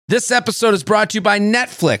This episode is brought to you by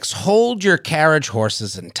Netflix. Hold your carriage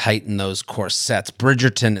horses and tighten those corsets.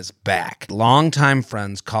 Bridgerton is back. Longtime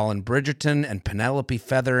friends Colin Bridgerton and Penelope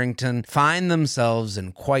Featherington find themselves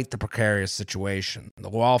in quite the precarious situation. The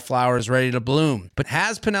wallflower is ready to bloom. But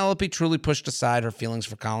has Penelope truly pushed aside her feelings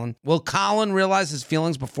for Colin? Will Colin realize his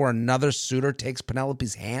feelings before another suitor takes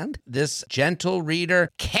Penelope's hand? This gentle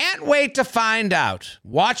reader can't wait to find out.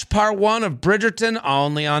 Watch part 1 of Bridgerton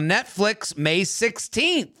only on Netflix May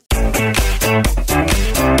 16th.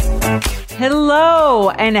 Hello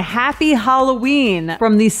and happy Halloween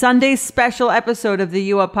from the Sunday special episode of the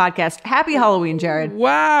You Up podcast. Happy Halloween, Jared.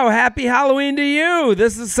 Wow, happy Halloween to you.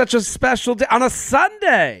 This is such a special day on a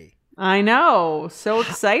Sunday. I know, so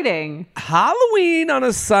exciting. Halloween on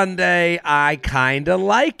a Sunday, I kind of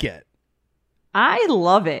like it. I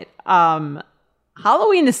love it.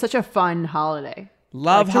 Halloween is such a fun holiday.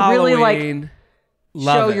 Love Halloween. Really,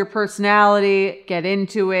 show your personality, get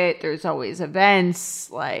into it. There's always events.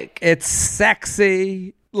 It's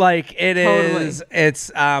sexy. It is. It's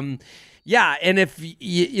yeah. And if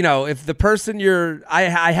if the person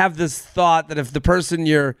I have this thought that if the person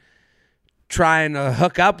you're trying to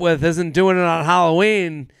hook up with isn't doing it on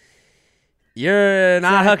Halloween, you're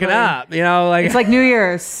not hooking up. It's like New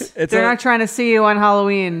Year's. They're not trying to see you on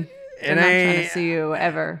Halloween. They're not trying to see you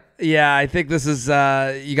ever. Yeah, I think this is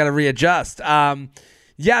you got to readjust. I'm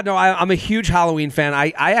a huge Halloween fan.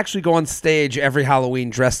 I actually go on stage every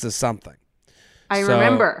Halloween dressed as something. I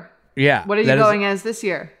remember. Yeah. What are you going as this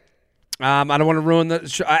year? I don't want to ruin the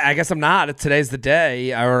show. I guess I'm not. Today's the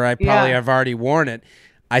day, or I probably have already worn it.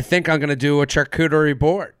 I think I'm going to do a charcuterie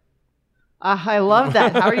board. I love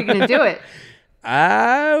that. How are you going to do it?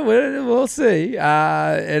 We'll see.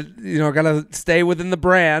 Got to stay within the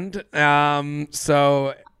brand.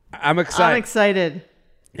 So I'm excited. I'm excited.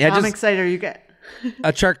 Yeah, I'm excited. You get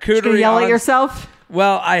a charcuterie. You yell at yourself?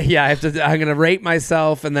 Well, I have to. I'm going to rate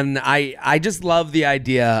myself, and then I just love the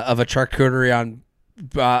idea of a charcuterie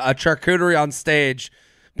on stage,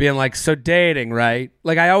 being like, so dating, right?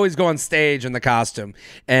 Like I always go on stage in the costume,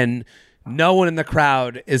 and no one in the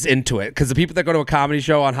crowd is into it because the people that go to a comedy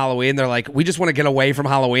show on Halloween, they're like, we just want to get away from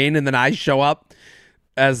Halloween, and then I show up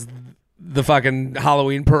as the fucking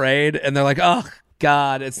Halloween parade, and they're like, oh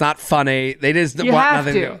God, it's not funny. They just want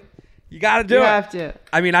nothing to do. You got to do it. You have to.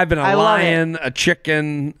 I mean, I've been a lion, a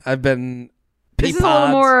chicken. I've been pea This is a little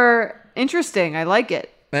more interesting. I like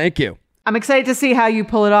it. Thank you. I'm excited to see how you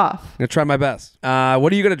pull it off. I'm going to try my best.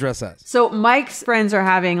 What are you going to dress as? So Mike's friends are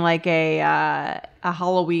having like a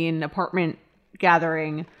Halloween apartment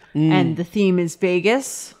gathering, and the theme is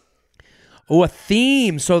Vegas. Oh, a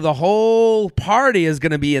theme. So the whole party is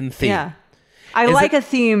going to be in theme. Yeah. I like a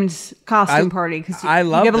themed costume party because you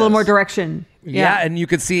give a little more direction. Yeah, and you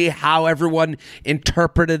could see how everyone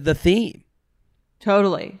interpreted the theme.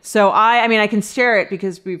 Totally. So I can share it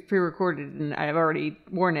because we've pre-recorded and I've already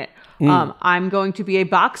worn it. I'm going to be a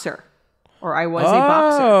boxer, or I was a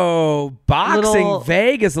boxer. Oh, boxing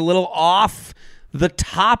Vegas, a little off the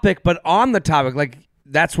topic, but on the topic. Like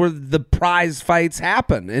that's where the prize fights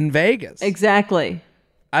happen in Vegas. Exactly.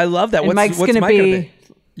 I love that. And What's Mike's Mike gonna be?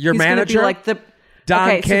 Your manager? Be like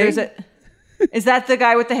Don King? So is that the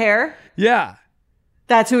guy with the hair? Yeah.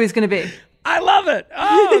 That's who he's going to be. I love it.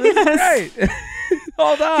 Oh, this is great.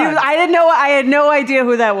 Hold on. I didn't know. I had no idea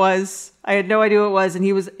who that was. I had no idea who it was. And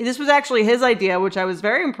this was actually his idea, which I was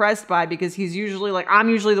very impressed by because he's usually I'm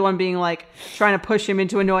usually the one being like trying to push him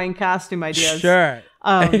into annoying costume ideas. Sure.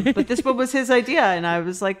 But this one was his idea and I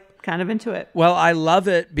was like kind of into it. Well, I love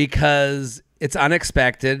it because it's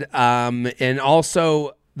unexpected. And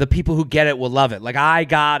also the people who get it will love it. Like I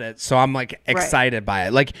got it. So I'm like excited by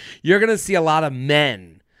it. Like you're going to see a lot of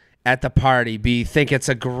men at the party think it's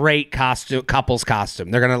a great couple's costume.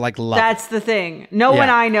 They're going to like love it. That's the thing. No one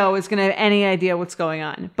I know is going to have any idea what's going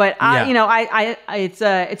on. But it's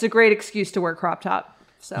a great excuse to wear crop top.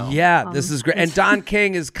 So yeah, this is great. And Don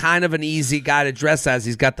King is kind of an easy guy to dress as.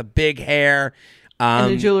 He's got the big hair.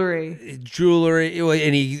 And the jewelry,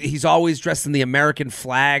 and he's always dressed in the American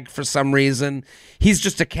flag for some reason. He's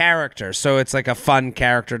just a character, so it's like a fun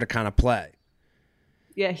character to kind of play.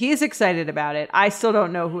 Yeah, he's excited about it. I still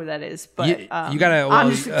don't know who that is, but you gotta.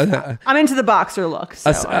 Well, I'm into the boxer look.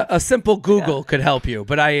 So a simple Google could help you,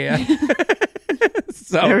 but I.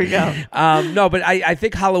 So there we go. No, but I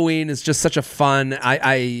think Halloween is just such a fun,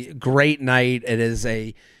 great night. It is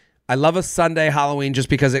I love a Sunday Halloween just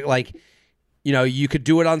because it you could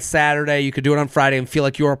do it on Saturday, you could do it on Friday and feel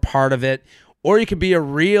like you're a part of it, or you could be a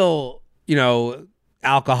real,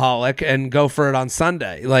 alcoholic and go for it on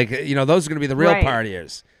Sunday. Those are going to be the real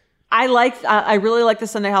partiers. I really like the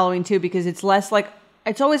Sunday Halloween too because it's less like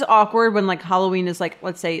it's always awkward when like Halloween is like,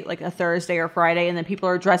 let's say like a Thursday or Friday, and then people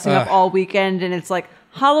are dressing up all weekend, and it's like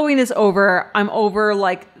Halloween is over. I'm over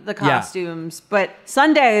like the costumes, but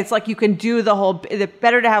Sunday it's like you can do the whole. It's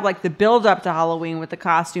better to have like the build up to Halloween with the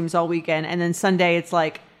costumes all weekend, and then Sunday it's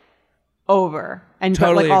like over, and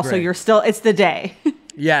Totally but like also agree. you're still it's the day.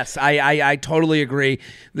 Yes, I totally agree.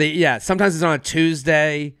 Sometimes it's on a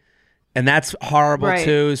Tuesday, and that's horrible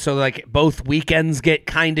too. So like both weekends get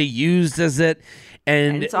kind of used as it.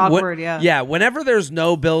 And it's awkward, yeah. Yeah, whenever there's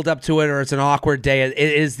no build up to it or it's an awkward day, it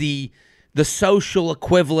is the social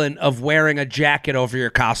equivalent of wearing a jacket over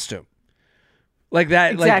your costume. Like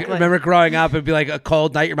that, Exactly. like remember growing up, it'd be like a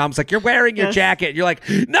cold night. Your mom's like, "You're wearing your jacket." You're like,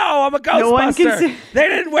 "No, I'm a Ghostbuster." They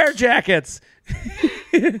didn't wear jackets.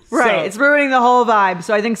 Right, it's ruining the whole vibe.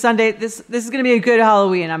 So I think Sunday, this is going to be a good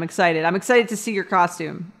Halloween. I'm excited. I'm excited to see your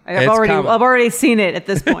costume. I've already seen it at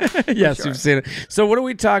this point. Yes, sure. You've seen it. So what are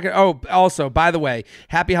we talking? Oh, also, by the way,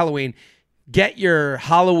 happy Halloween. Get your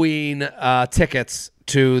Halloween tickets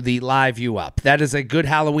to the live You Up. That is a good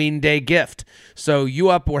Halloween day gift. So You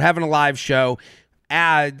Up, we're having a live show.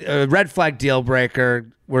 Red flag deal breaker.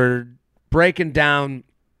 We're breaking down.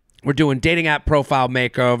 We're doing dating app profile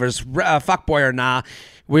makeovers, fuckboy or nah.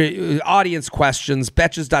 Audience questions,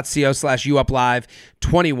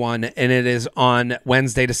 betches.co/youuplive21, and it is on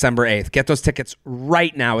Wednesday, December 8th. Get those tickets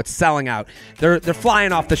right now. It's selling out. They're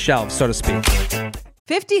flying off the shelves, so to speak.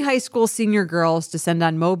 50 high school senior girls descend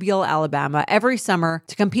on Mobile, Alabama every summer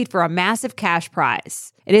to compete for a massive cash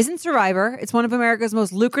prize. It isn't Survivor. It's one of America's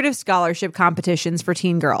most lucrative scholarship competitions for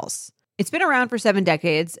teen girls. It's been around for 7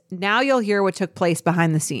 decades. Now you'll hear what took place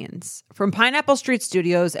behind the scenes. From Pineapple Street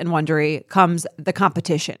Studios and Wondery comes The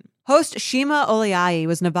Competition. Host Shima Oliai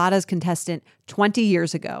was Nevada's contestant 20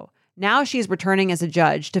 years ago. Now she's returning as a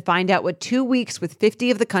judge to find out what 2 weeks with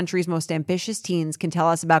 50 of the country's most ambitious teens can tell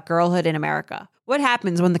us about girlhood in America. What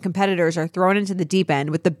happens when the competitors are thrown into the deep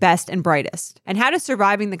end with the best and brightest? And how does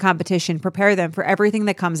surviving the competition prepare them for everything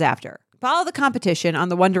that comes after? Follow The Competition on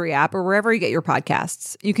the Wondery app or wherever you get your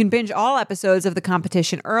podcasts. You can binge all episodes of The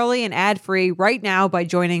Competition early and ad-free right now by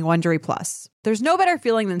joining Wondery Plus. There's no better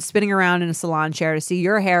feeling than spinning around in a salon chair to see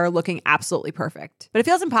your hair looking absolutely perfect. But it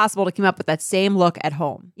feels impossible to keep up with that same look at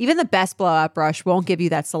home. Even the best blowout brush won't give you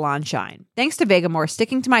that salon shine. Thanks to Vegamore,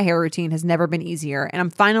 sticking to my hair routine has never been easier, and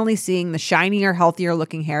I'm finally seeing the shinier, healthier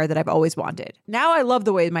looking hair that I've always wanted. Now I love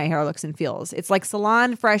the way my hair looks and feels. It's like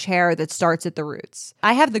salon fresh hair that starts at the roots.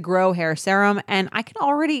 I have the Grow Hair Serum, and I can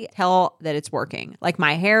already tell that it's working. Like,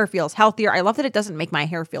 my hair feels healthier. I love that it doesn't make my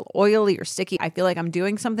hair feel oily or sticky. I feel like I'm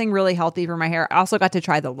doing something really healthy for my hair. I also got to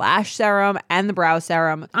try the lash serum and the brow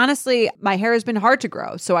serum. Honestly, my hair has been hard to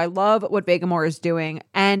grow, so I love what Vegamore is doing,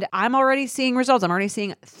 and I'm already seeing results. I'm already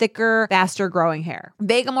seeing thicker, faster growing hair.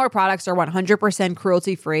 Vegamore products are 100%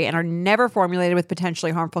 cruelty-free and are never formulated with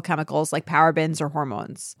potentially harmful chemicals like parabens or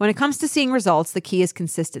hormones. When it comes to seeing results, the key is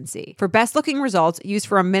consistency. For best-looking results, use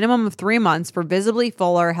for a minimum of 3 months for visibly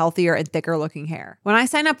fuller, healthier, and thicker-looking hair. When I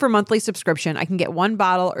sign up for monthly subscription, I can get 1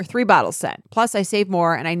 bottle or 3 bottles sent. Plus, I save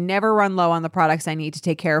more, and I never run low on the products I need to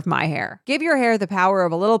take care of my hair. Give your hair the power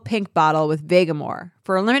of a little pink bottle with Vegamore.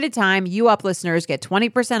 For a limited time, You Up listeners get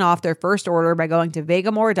 20% off their first order by going to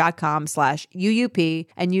vegamore.com/UUP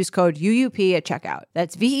and use code UUP at checkout.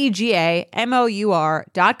 That's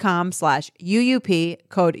vegamore.com/UUP,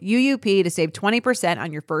 code UUP to save 20%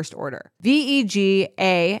 on your first order.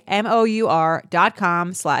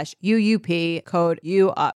 vegamore.com/UUP, code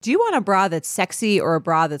UUP. Do you want a bra that's sexy or a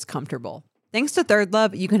bra that's comfortable? Thanks to Third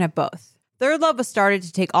Love, you can have both. Third Love was started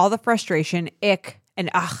to take all the frustration, ick, and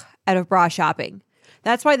ugh out of bra shopping.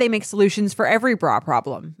 That's why they make solutions for every bra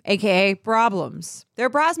problem, aka problems. Their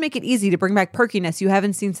bras make it easy to bring back perkiness you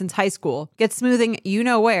haven't seen since high school, get smoothing you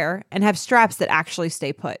know where, and have straps that actually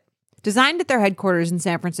stay put. Designed at their headquarters in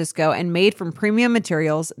San Francisco and made from premium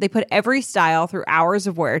materials, they put every style through hours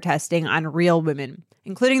of wear testing on real women,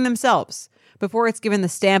 including themselves, before it's given the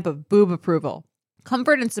stamp of boob approval.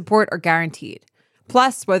 Comfort and support are guaranteed.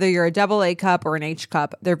 Plus, whether you're a AA cup or an H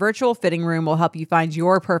cup, their virtual fitting room will help you find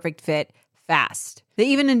your perfect fit fast. They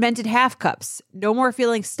even invented half cups. No more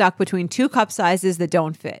feeling stuck between 2 cup sizes that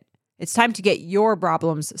don't fit. It's time to get your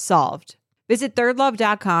problems solved. Visit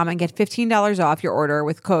thirdlove.com and get $15 off your order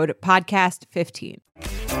with code podcast15.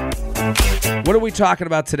 What are we talking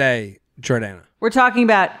about today, Jordana? We're talking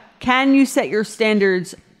about, can you set your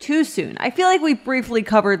standards too soon? I feel like we briefly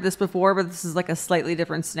covered this before, but this is like a slightly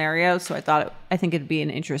different scenario, so I think it'd be an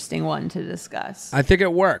interesting one to discuss. I think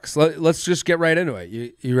it works. Let's just get right into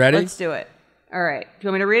it. You ready? Let's do it. All right. Do you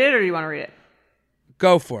want me to read it or do you want to read it?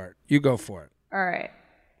 Go for it. You go for it. All right.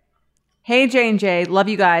 Hey, J&J, love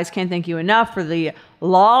you guys. Can't thank you enough for the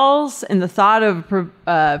lols and the thought of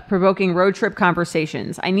provoking road trip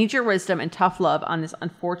conversations. I need your wisdom and tough love on this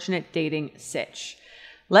unfortunate dating sitch.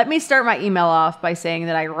 Let me start my email off by saying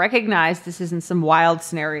that I recognize this isn't some wild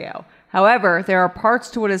scenario. However, there are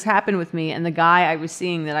parts to what has happened with me and the guy I was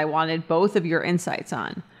seeing that I wanted both of your insights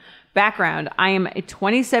on. Background, I am a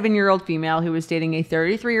 27-year-old female who was dating a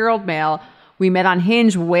 33-year-old male. We met on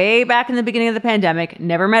Hinge way back in the beginning of the pandemic,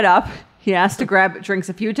 never met up. He asked to grab drinks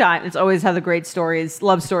a few times. It's always how the great stories,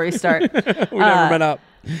 love stories start. We never met up.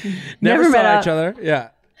 Never saw each other. Yeah.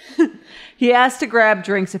 He asked to grab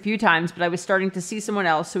drinks a few times, but I was starting to see someone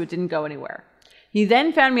else, so it didn't go anywhere. He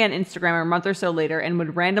then found me on Instagram a month or so later and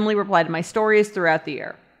would randomly reply to my stories throughout the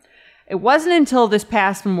year. It wasn't until this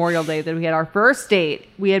past Memorial Day that we had our first date.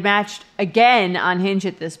 We had matched again on Hinge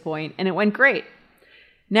at this point, and it went great.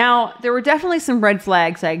 Now, there were definitely some red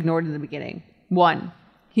flags I ignored in the beginning. 1,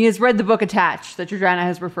 he has read the book Attached that Georgiana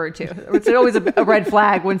has referred to. It's always a red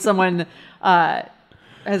flag when someone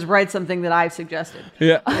has read something that I've suggested.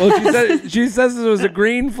 Yeah. Well, she says it was a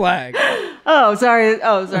green flag. Oh, sorry.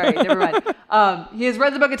 Never mind. He has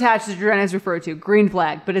read the book Attached that Georgiana has referred to. Green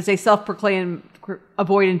flag, but is a self-proclaimed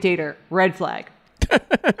avoidant dater. Red flag.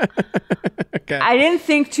 Okay. I didn't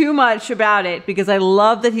think too much about it because I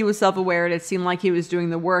love that he was self-aware and it seemed like he was doing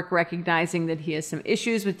the work, recognizing that he has some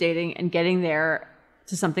issues with dating and getting there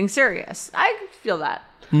to something serious. I feel that.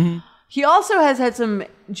 Mm-hmm. He also has had some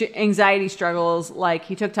anxiety struggles, like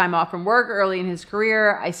he took time off from work early in his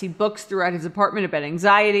career. I see books throughout his apartment about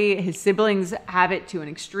anxiety. His siblings have it to an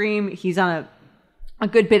extreme. He's on a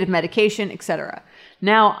good bit of medication, etc.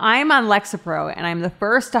 Now, I'm on Lexapro, and I'm the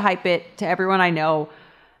first to hype it to everyone I know,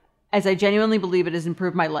 as I genuinely believe it has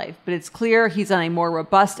improved my life. But it's clear he's on a more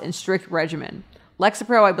robust and strict regimen.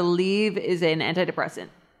 Lexapro, I believe, is an antidepressant.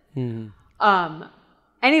 Mm-hmm.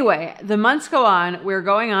 Anyway, the months go on. We're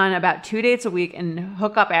going on about 2 dates a week and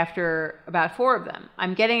hook up after about 4 of them.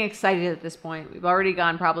 I'm getting excited at this point. We've already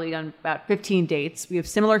probably done about 15 dates. We have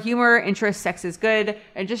similar humor, interests, sex is good,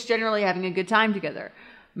 and just generally having a good time together.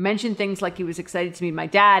 Mentioned things like he was excited to meet my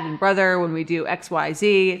dad and brother when we do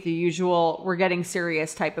XYZ, the usual we're getting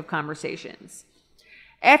serious type of conversations.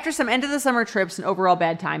 After some end of the summer trips and overall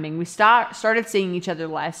bad timing, we started seeing each other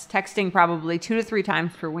less, texting probably 2 to 3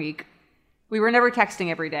 times per week. We were never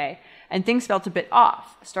texting every day, and things felt a bit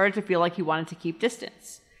off. Started to feel like he wanted to keep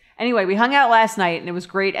distance. Anyway, we hung out last night, and it was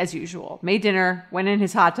great as usual. Made dinner, went in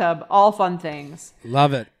his hot tub, all fun things.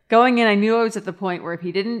 Love it. Going in, I knew I was at the point where if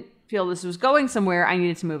he didn't feel this was going somewhere, I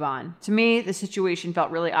needed to move on. To me, the situation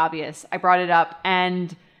felt really obvious. I brought it up,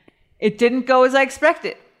 and it didn't go as I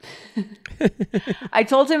expected. I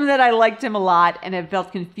told him that I liked him a lot and had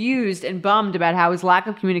felt confused and bummed about how his lack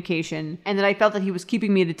of communication and that I felt that he was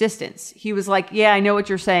keeping me at a distance. He was like, yeah, I know what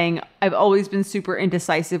you're saying. I've always been super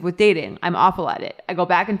indecisive with dating. I'm awful at it. I go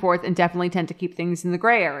back and forth and definitely tend to keep things in the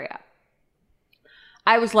gray area.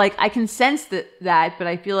 I was like, I can sense that, but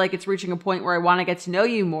I feel like it's reaching a point where I want to get to know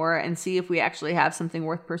you more and see if we actually have something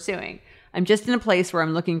worth pursuing. I'm just in a place where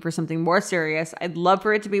I'm looking for something more serious. I'd love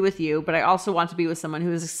for it to be with you, but I also want to be with someone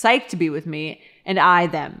who is psyched to be with me and I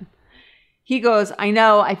them. He goes, I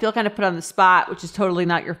know, I feel kind of put on the spot, which is totally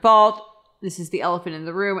not your fault. This is the elephant in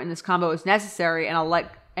the room and this combo is necessary and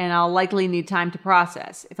I'll likely need time to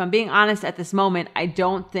process. If I'm being honest at this moment, I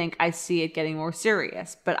don't think I see it getting more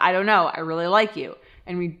serious, but I don't know. I really like you.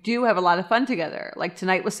 And we do have a lot of fun together. Like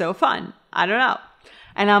tonight was so fun. I don't know.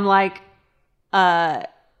 And I'm like,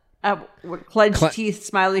 clenched teeth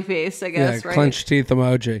smiley face, I guess, right? Clenched teeth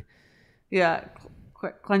emoji. Yeah,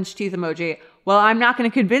 clenched teeth emoji. Well, I'm not going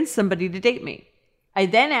to convince somebody to date me. I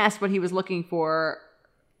then asked what he was looking for,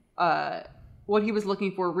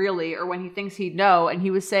 really, or when he thinks he'd know, and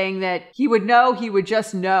he was saying that he would know, he would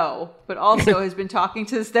just know, but also has been talking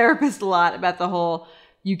to his therapist a lot about the whole,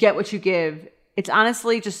 you get what you give. It's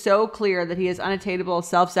honestly just so clear that he has unattainable,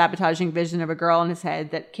 self-sabotaging vision of a girl in his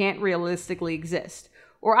head that can't realistically exist.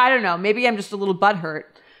 Or I don't know, maybe I'm just a little butthurt,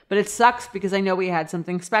 but it sucks because I know we had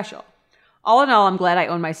something special. All in all, I'm glad I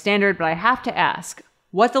own my standard, but I have to ask,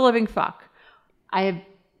 what the living fuck? I have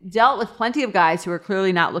dealt with plenty of guys who are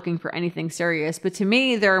clearly not looking for anything serious, but to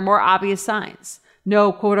me, there are more obvious signs.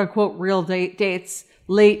 No quote-unquote real dates,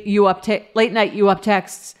 late night you up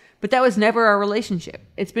texts, but that was never our relationship.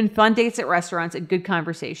 It's been fun dates at restaurants and good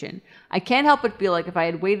conversation. I can't help but feel like if I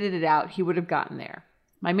had waited it out, he would have gotten there.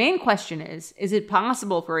 My main question is it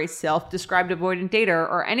possible for a self-described avoidant dater,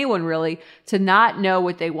 or anyone really, to not know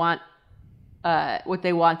what they want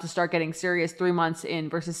to start getting serious 3 months in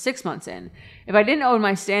versus 6 months in? If I didn't own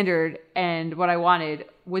my standard and what I wanted,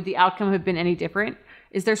 would the outcome have been any different?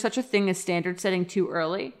 Is there such a thing as standard setting too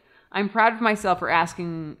early? I'm proud of myself for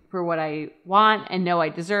asking for what I want and know I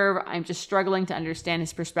deserve. I'm just struggling to understand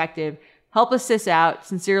his perspective. Help us sis out.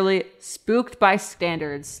 Sincerely, Spooked by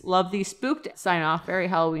Standards. Love the spooked sign off. Very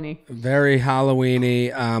Halloween-y. Very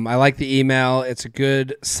Halloween-y. I like the email. It's a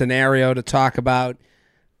good scenario to talk about.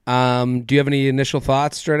 Do you have any initial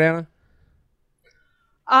thoughts, Jordana?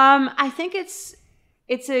 I think it's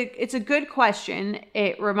a good question.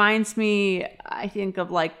 It reminds me, I think, of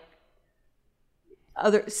like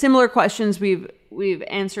other similar questions we've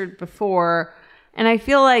answered before, and I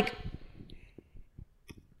feel like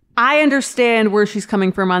I understand where she's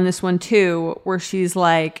coming from on this one too, where she's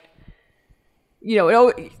like, you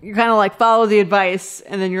kind of like follow the advice,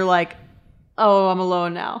 and then you're like, oh, I'm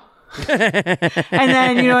alone now. And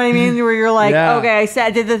then, you know what I mean? Where you're like, okay,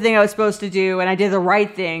 I did the thing I was supposed to do, and I did the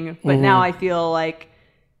right thing, but now I feel like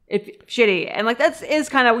it's shitty. And like is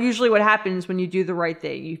kind of usually what happens when you do the right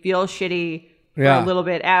thing. You feel shitty for a little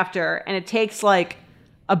bit after, and it takes like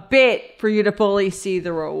a bit for you to fully see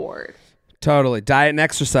the reward. Totally. Diet and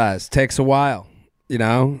exercise takes a while,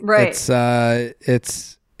 Right.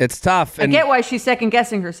 It's tough. I get why she's second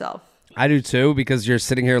guessing herself. I do too, because you're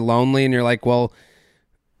sitting here lonely and you're like, well,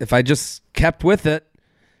 if I just kept with it,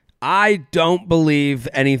 I don't believe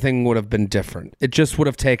anything would have been different. It just would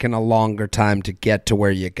have taken a longer time to get to where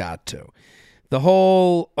you got to. The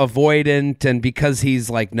whole avoidant, and because he's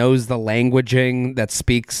like knows the languaging that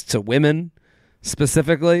speaks to women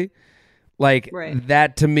specifically, like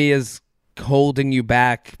that to me is holding you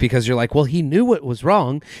back, because you're like, well, he knew what was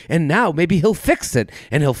wrong, and now maybe he'll fix it,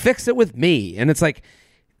 and he'll fix it with me. And it's like,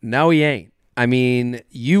 no, he ain't. I mean,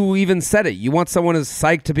 you even said it. You want someone as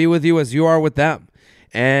psyched to be with you as you are with them.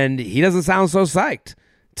 And he doesn't sound so psyched.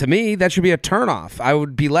 To me, that should be a turnoff. I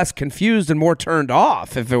would be less confused and more turned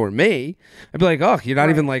off if it were me. I'd be like, oh, you're not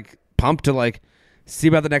even like pumped to like see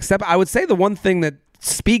about the next step. I would say the one thing that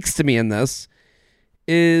speaks to me in this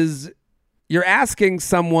is you're asking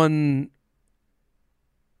someone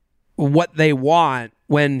what they want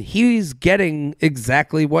when he's getting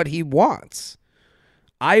exactly what he wants.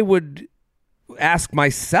 I would ask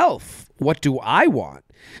myself, what do I want?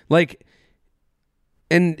 Like,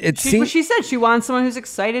 and it seems she said she wants someone who's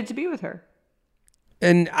excited to be with her.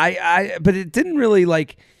 And but it didn't really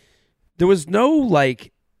like, there was no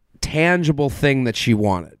like tangible thing that she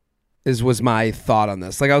wanted, was my thought on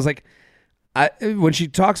this. Like, I was like, when she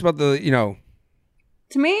talks about the,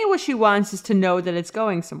 to me, what she wants is to know that it's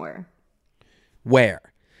going somewhere. Where?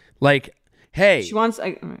 Like, hey. She wants,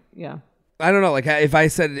 I don't know. Like,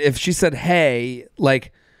 if she said, hey,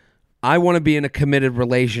 like, I want to be in a committed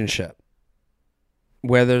relationship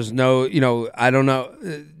where there's no, I don't know.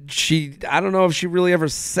 I don't know if she really ever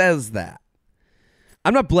says that.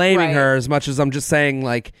 I'm not blaming her as much as I'm just saying,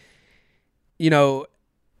 like,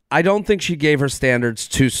 I don't think she gave her standards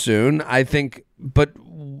too soon. I think, but,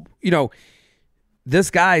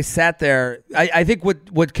 this guy sat there. I think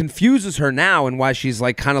what confuses her now, and why she's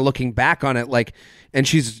like kind of looking back on it, like, and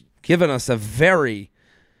she's given us a very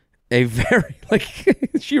like,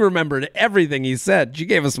 she remembered everything he said. She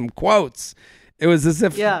gave us some quotes. It was as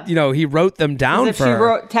if he wrote them down as if for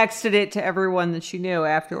her. Texted it to everyone that she knew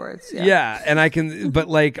afterwards. Yeah, and but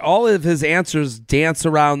like all of his answers dance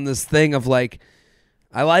around this thing of like,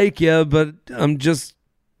 I like you, but I'm just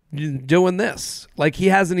doing this. Like, he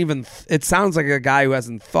hasn't even, it sounds like a guy who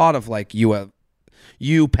hasn't thought of like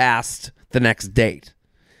you past the next date.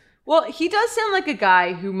 Well, he does sound like a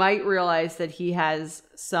guy who might realize that he has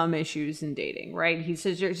some issues in dating, right? He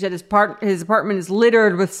said his apartment is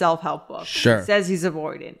littered with self-help books. Sure. He says he's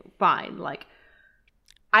avoidant. Fine. Like,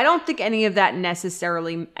 I don't think any of that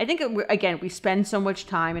necessarily, I think, again, we spend so much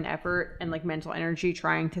time and effort and like mental energy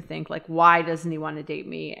trying to think like, why doesn't he want to date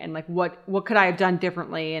me? And like, what could I have done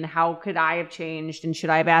differently? And how could I have changed? And should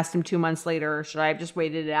I have asked him 2 months later? Or should I have just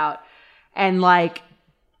waited it out? And like,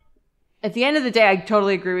 at the end of the day, I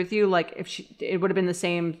totally agree with you. Like, if it would have been the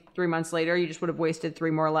same 3 months later, you just would have wasted 3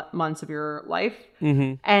 more months of your life.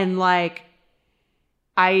 Mm-hmm. And like,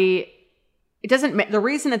 it doesn't, the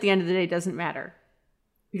reason at the end of the day doesn't matter.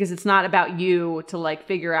 Because it's not about you to like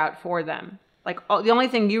figure out for them. Like, the only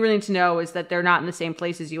thing you really need to know is that they're not in the same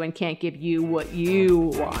place as you and can't give you what you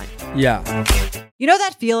want. Yeah. You know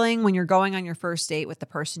that feeling when you're going on your first date with the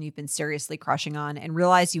person you've been seriously crushing on and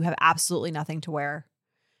realize you have absolutely nothing to wear?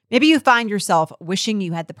 Maybe you find yourself wishing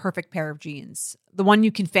you had the perfect pair of jeans, the one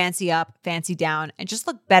you can fancy up, fancy down, and just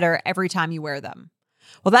look better every time you wear them.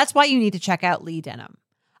 Well, that's why you need to check out Lee Denim.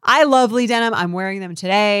 I love Lee Denim. I'm wearing them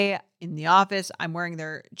today in the office. I'm wearing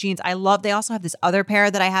their jeans. They also have this other pair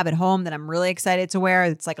that I have at home that I'm really excited to wear.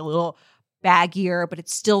 It's like a little baggier, but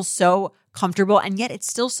it's still so comfortable, and yet it's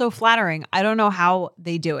still so flattering. I don't know how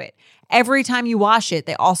they do it. Every time you wash it,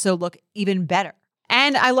 they also look even better.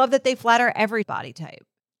 And I love that they flatter every body type.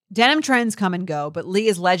 Denim trends come and go, but Lee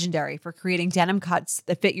is legendary for creating denim cuts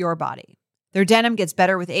that fit your body. Their denim gets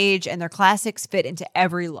better with age, and their classics fit into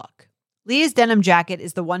every look. Lee's denim jacket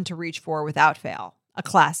is the one to reach for without fail. A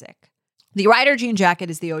classic. The Rider jean jacket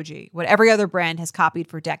is the OG, what every other brand has copied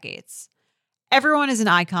for decades. Everyone is an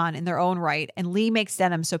icon in their own right, and Lee makes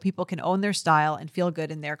denim so people can own their style and feel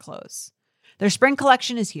good in their clothes. Their spring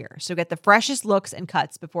collection is here, so get the freshest looks and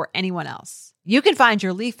cuts before anyone else. You can find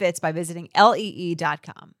your Lee fits by visiting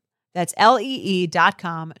lee.com. That's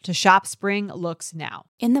lee.com to shop spring looks now.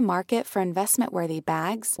 In the market for investment-worthy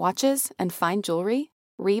bags, watches, and fine jewelry,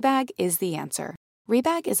 Rebag is the answer.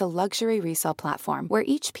 Rebag is a luxury resale platform where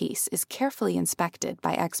each piece is carefully inspected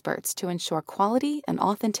by experts to ensure quality and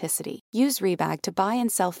authenticity. Use Rebag to buy and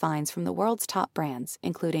sell finds from the world's top brands,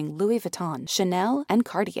 including Louis Vuitton, Chanel, and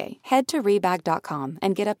Cartier. Head to Rebag.com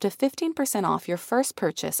and get up to 15% off your first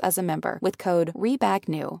purchase as a member with code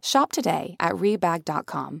REBAGNEW. Shop today at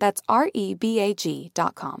Rebag.com. That's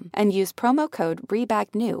REBAG.com. And use promo code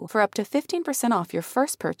REBAGNEW for up to 15% off your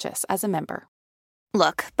first purchase as a member.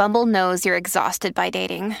 Look, Bumble knows you're exhausted by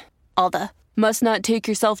dating. All the must not take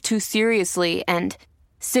yourself too seriously and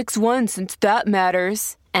 6'1" since that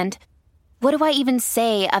matters. And what do I even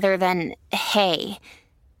say other than hey?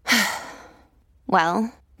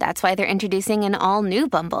 Well, that's why they're introducing an all-new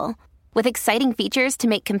Bumble with exciting features to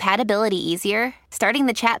make compatibility easier, starting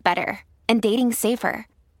the chat better, and dating safer.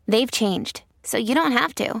 They've changed, so you don't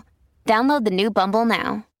have to. Download the new Bumble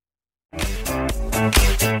now.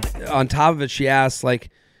 On top of it, she asks,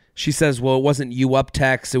 like, she says, well, it wasn't you up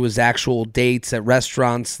text, it was actual dates at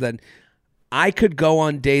restaurants. That I could go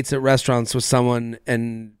on dates at restaurants with someone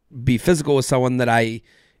and be physical with someone that I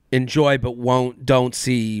enjoy but don't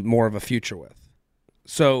see more of a future with.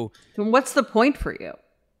 So what's the point for you?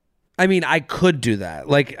 I mean, I could do that.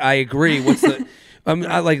 Like, I agree. What's the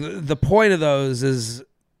like the point of those is,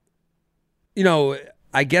 you know,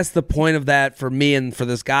 I guess the point of that for me and for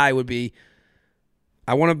this guy would be,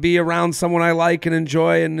 I want to be around someone I like and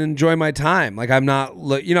enjoy my time. Like, I'm not,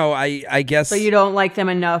 you know, I guess. So you don't like them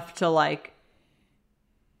enough to like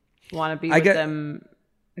want to be with them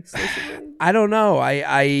exclusively? I don't know.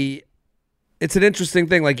 It's an interesting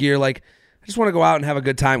thing. Like, you're like, I just want to go out and have a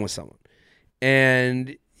good time with someone.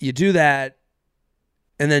 And you do that.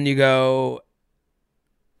 And then you go,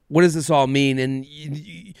 what does this all mean? And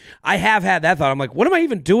I have had that thought. I'm like, what am I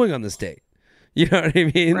even doing on this date? You know what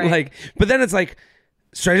I mean? Right. Like, but then it's like,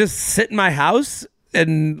 should I just sit in my house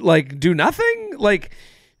and like do nothing? Like,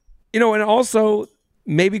 you know, and also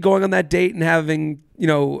maybe going on that date and having, you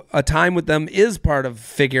know, a time with them is part of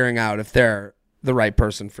figuring out if they're the right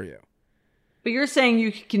person for you. But you're saying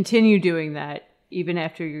you could continue doing that even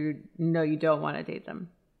after you know you don't want to date them.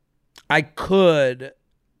 I could.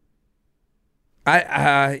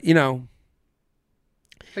 You know.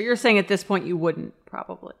 But you're saying at this point you wouldn't,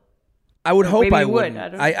 probably. I would hope I would.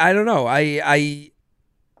 wouldn't. I don't know.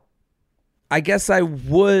 I guess I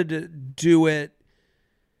would do it,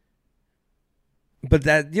 but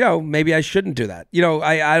that, you know, maybe I shouldn't do that. You know,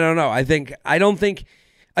 I don't know. I don't think,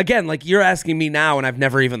 again, like, you're asking me now and I've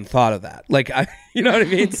never even thought of that. Like, you know what I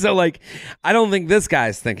mean? So, like, I don't think this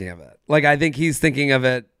guy's thinking of it. Like, I think he's thinking of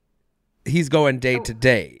it, he's going date to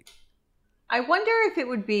date. I wonder if it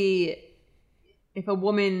would be, if a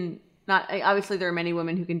woman, not, obviously there are many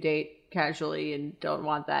women who can date casually and don't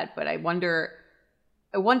want that, but I wonder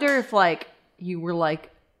if, like, you were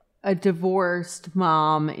like a divorced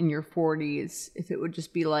mom in your 40s, if it would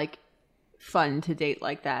just be like fun to date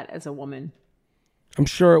like that as a woman. I'm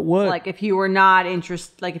sure it would. Like, if you were not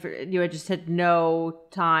interested, like if you had just had no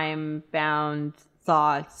time bound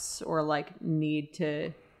thoughts or like need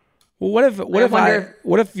to. Well, what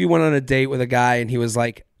if you went on a date with a guy and he was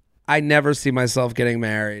like, I never see myself getting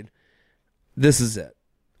married. This is it.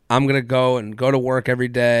 I'm going to go to work every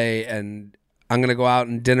day, and I'm going to go out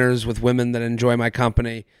and dinners with women that enjoy my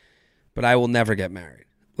company, but I will never get married.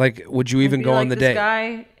 Like, would you even go on the date? This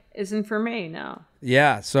guy isn't for me, no.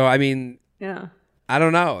 Yeah. So, I mean, yeah. I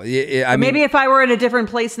don't know. Maybe if I were in a different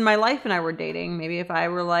place in my life and I were dating, maybe if I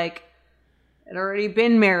were like, had already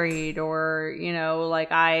been married, or, you know, like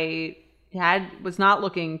I was not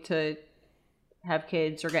looking to have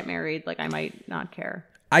kids or get married, like I might not care.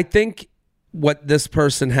 I think what this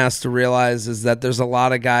person has to realize is that there's a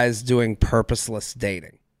lot of guys doing purposeless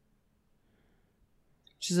dating.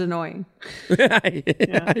 Which is annoying. Right.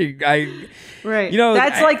 You know,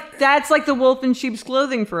 that's like the wolf in sheep's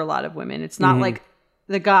clothing for a lot of women. It's not like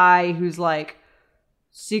the guy who's like,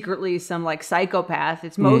 secretly some like psychopath.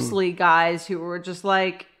 It's mostly guys who were just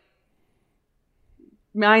like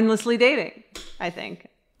mindlessly dating, I think.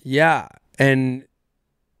 Yeah. And,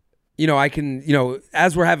 I can,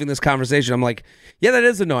 as we're having this conversation, I'm like, yeah, that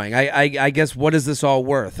is annoying. I guess, what is this all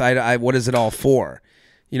worth? What is it all for?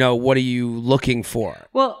 What are you looking for?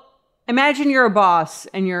 Well, imagine you're a boss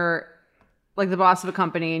and you're like the boss of a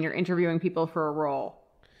company and you're interviewing people for a role.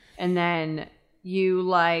 And then you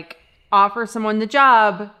like offer someone the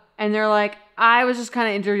job and they're like, I was just kind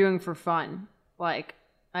of interviewing for fun. Like,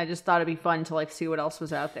 I just thought it'd be fun to like see what else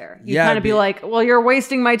was out there. You kind of be like, well, you're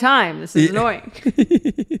wasting my time. This is annoying.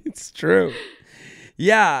 It's true.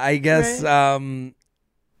 Yeah, I guess. Right?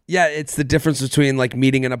 Yeah, it's the difference between like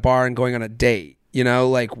meeting in a bar and going on a date.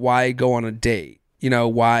 Like why go on a date?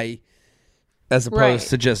 Why, as opposed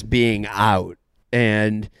to just being out.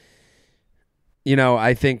 And,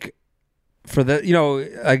 I think for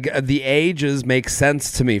the ages make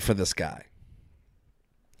sense to me for this guy.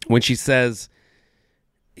 When she says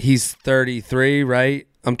he's 33, right?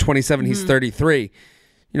 I'm 27, he's 33.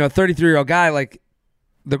 A 33-year-old guy, like,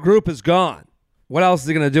 the group is gone. What else is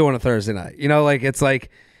he going to do on a Thursday night? It's like,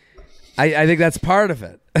 I think that's part of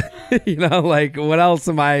it. Like, what else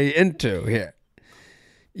am I into here?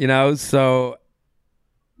 So.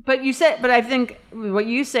 But I think what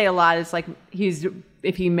you say a lot is like,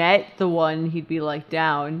 if he met the one, he'd be like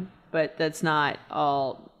down, but that's not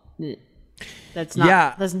all.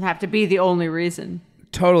 Doesn't have to be the only reason.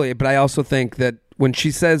 Totally. But I also think that when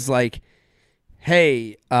she says like,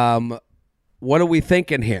 hey, what are we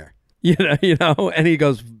thinking here? And he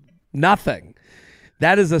goes, nothing.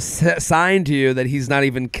 That is a sign to you that he's not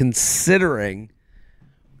even considering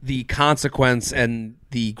the consequence and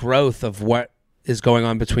the growth of what is going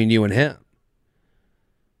on between you and him.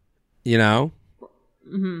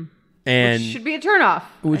 Mm-hmm. And which should be a turnoff.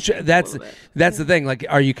 That's the thing. Like,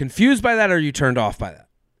 are you confused by that or are you turned off by that?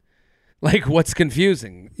 Like, what's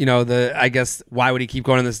confusing? I guess, why would he keep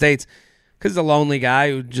going on the dates? Because he's a lonely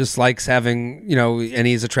guy who just likes having, and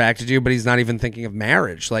he's attracted to you, but he's not even thinking of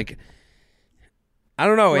marriage. Like, I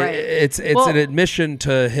don't know. Right. It's an admission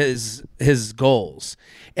to his goals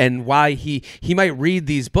and why he might read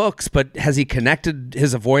these books, but has he connected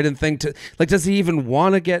his avoidant thing to, like, does he even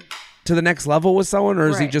want to get to the next level with someone, or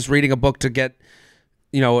is he just reading a book to get,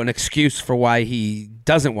 an excuse for why he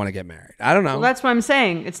doesn't want to get married? I don't know. Well, that's what I'm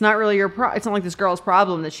saying. It's not really it's not like this girl's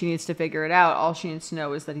problem that she needs to figure it out. All she needs to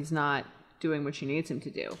know is that he's not doing what she needs him to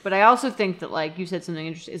do. But I also think that, like you said, something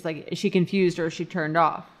interesting is like, is she confused or is she turned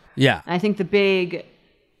off? Yeah. And I think the big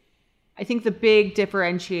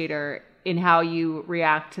differentiator in how you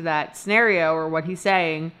react to that scenario or what he's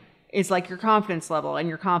saying is like your confidence level and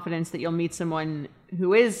your confidence that you'll meet someone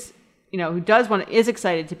who is, who is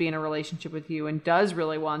excited to be in a relationship with you and does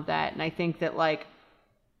really want that. And I think that, like,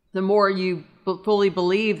 the more you fully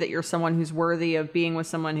believe that you're someone who's worthy of being with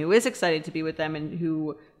someone who is excited to be with them and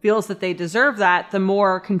who feels that they deserve that, the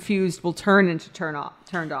more confused will turn into turned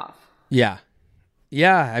off. Yeah.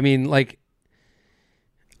 Yeah. I mean, like,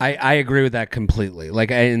 I agree with that completely.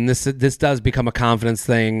 Like, and this does become a confidence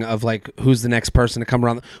thing of like, who's the next person to come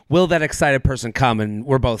around? Will that excited person come? And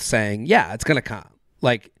we're both saying, yeah, it's going to come.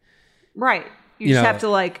 Like, right. You just have to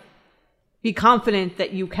like be confident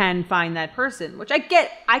that you can find that person, which I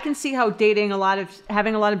get. I can see how having a lot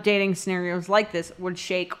of dating scenarios like this would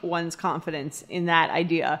shake one's confidence in that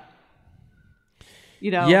idea.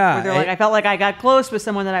 Yeah, where they're like, I felt like I got close with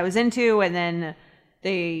someone that I was into, and then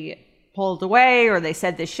they pulled away, or they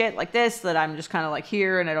said this shit like this that I'm just kind of like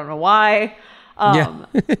here, and I don't know why. But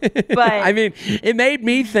I mean, it made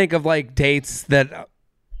me think of like dates that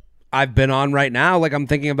I've been on right now. Like, I'm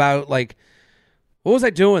thinking about like, what was I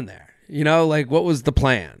doing there? Like, what was the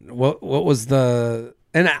plan? What was the?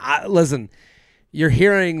 And listen, you're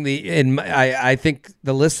hearing I think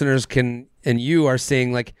the listeners can, and you are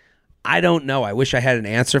seeing like, I don't know. I wish I had an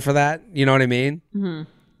answer for that. You know what I mean? Mm-hmm.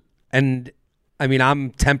 And I mean,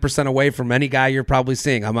 I'm 10% away from any guy you're probably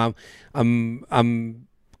seeing. I'm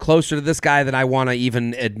closer to this guy than I want to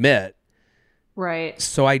even admit. Right.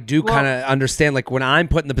 So I do kind of understand, like, when I'm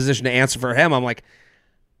put in the position to answer for him, I'm like,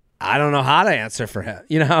 I don't know how to answer for him,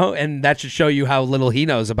 and that should show you how little he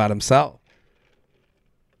knows about himself.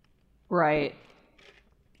 Right.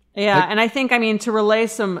 Yeah. Like, and I think, I mean, to relay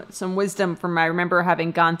some wisdom from, I remember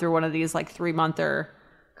having gone through one of these like 3-monther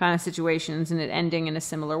kind of situations and it ending in a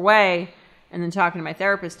similar way, and then talking to my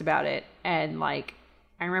therapist about it. And like,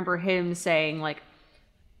 I remember him saying like,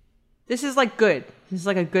 this is like good. This is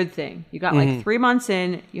like a good thing. You got like 3 months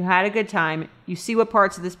in, you had a good time. You see what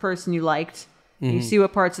parts of this person you liked. Mm-hmm. You see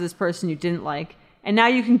what parts of this person you didn't like. And now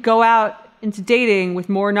you can go out into dating with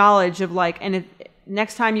more knowledge of like, and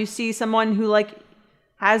next time you see someone who like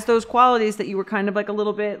has those qualities that you were kind of like a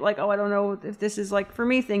little bit like, oh, I don't know if this is like for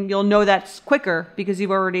me thing, you'll know that's quicker because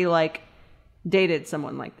you've already like dated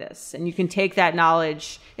someone like this. And you can take that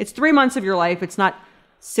knowledge. It's 3 months of your life. It's not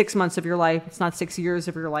 6 months of your life. It's not 6 years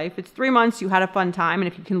of your life. It's 3 months. You had a fun time. And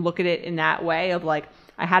if you can look at it in that way of like,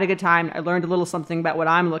 I had a good time. I learned a little something about what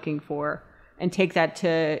I'm looking for, and take that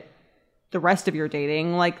to the rest of your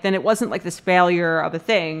dating, like, then it wasn't like this failure of a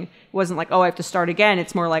thing. It wasn't like, oh, I have to start again.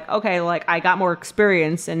 It's more like, okay, like I got more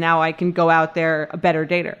experience and now I can go out there a better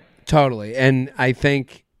dater. Totally. And I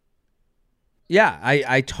think, yeah,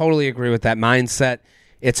 I totally agree with that mindset.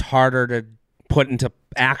 It's harder to put into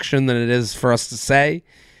action than it is for us to say.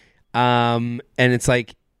 And it's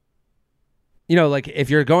like, you know, like if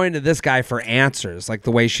you're going to this guy for answers, like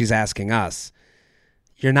the way she's asking us,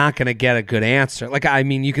 you're not going to get a good answer. Like, I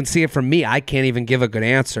mean, you can see it from me. I can't even give a good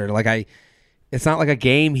answer. Like, it's not like a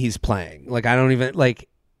game he's playing. Like, I don't even, like,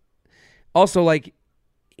 also, like.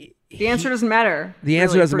 The answer doesn't matter. The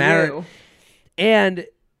answer doesn't matter. You. And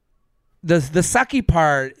the sucky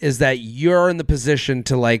part is that you're in the position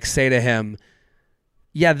to, like, say to him,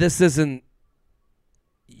 yeah, this isn't,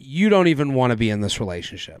 you don't even want to be in this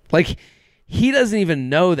relationship. Like, he doesn't even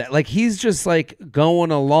know that. Like, he's just, like,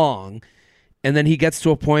 going along. And then he gets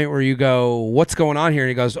to a point where you go, what's going on here? And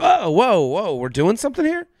he goes, oh, whoa, we're doing something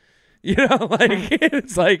here? You know, like,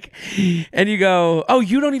 it's like, and you go, oh,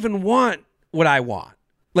 you don't even want what I want.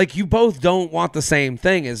 Like, you both don't want the same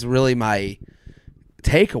thing is really my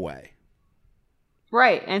takeaway.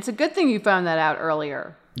 Right. And it's a good thing you found that out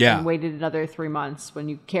earlier. Yeah. And waited another 3 months when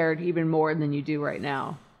you cared even more than you do right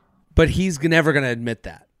now. But he's never going to admit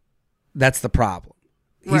that. That's the problem.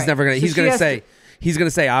 He's never going to, he's going to say, he's going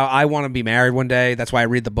to say, I want to be married one day. That's why I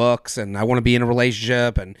read the books, and I want to be in a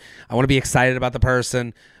relationship, and I want to be excited about the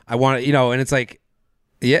person. I want to, you know, and it's like,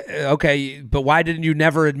 yeah, okay, but why didn't you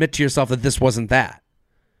never admit to yourself that this wasn't that?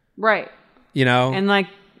 Right. You know? And like,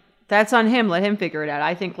 that's on him. Let him figure it out.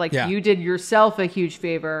 I think like you did yourself a huge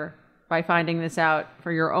favor by finding this out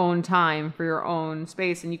for your own time, for your own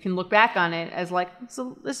space. And you can look back on it as like,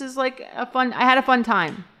 so this is like I had a fun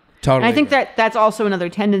time. Totally. And I think that's also another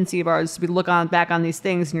tendency of ours. We look back on these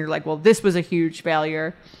things and you're like, well, this was a huge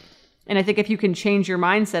failure. And I think if you can change your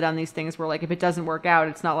mindset on these things where like, if it doesn't work out,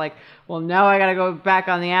 it's not like, well, now I got to go back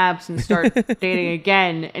on the apps and start dating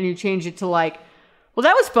again. And you change it to like, well,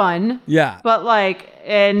 that was fun. Yeah. But like,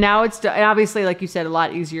 and now it's and obviously, like you said, a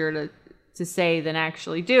lot easier to say than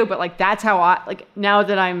actually do. But like, that's how like now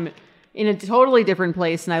that I'm in a totally different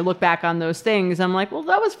place and I look back on those things, I'm like, well,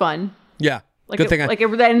 that was fun. Yeah. Like good thing.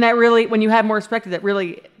 And that really, when you have more perspective, that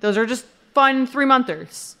really, those are just fun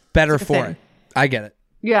 3-monthers. Better for it. I get it.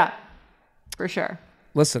 Yeah, for sure.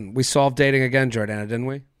 Listen, we solved dating again, Jordana, didn't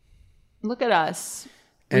we? Look at us.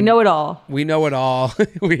 We know it all. We know it all.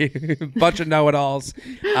 We bunch of know-it-alls.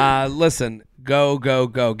 Listen, go.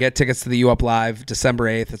 Get tickets to the U Up Live, December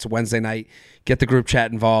 8th. It's a Wednesday night. Get the group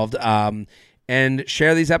chat involved. And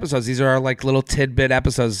share these episodes. These are our like little tidbit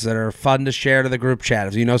episodes that are fun to share to the group chat.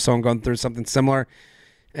 If you know someone going through something similar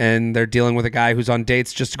and they're dealing with a guy who's on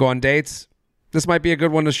dates just to go on dates, this might be a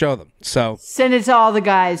good one to show them. So send it to all the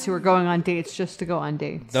guys who are going on dates just to go on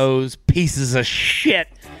dates. Those pieces of shit.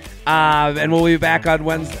 And we'll be back on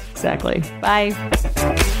Wednesday. Exactly. Bye.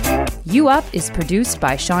 You Up is produced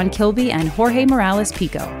by Sean Kilby and Jorge Morales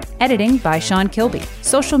Pico. Editing by Sean Kilby.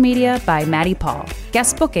 Social media by Maddie Paul.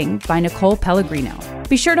 Guest booking by Nicole Pellegrino.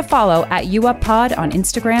 Be sure to follow at UUpPod on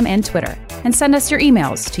Instagram and Twitter. And send us your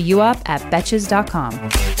emails to youup@betches.com.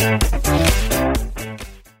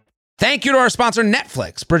 Thank you to our sponsor,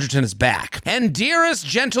 Netflix. Bridgerton is back. And dearest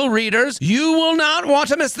gentle readers, you will not want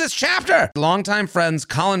to miss this chapter. Longtime friends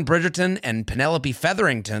Colin Bridgerton and Penelope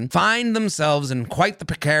Featherington find themselves in quite the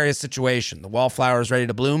precarious situation. The wallflower is ready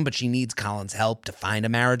to bloom, but she needs Colin's help to find a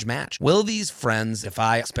marriage match. Will these friends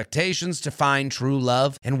defy expectations to find true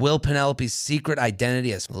love? And will Penelope's secret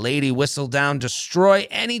identity as Lady Whistledown destroy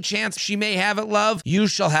any chance she may have at love? You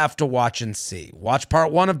shall have to watch and see. Watch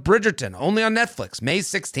part 1 of Bridgerton, only on Netflix, May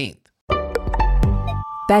 16th.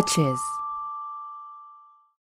 Betches.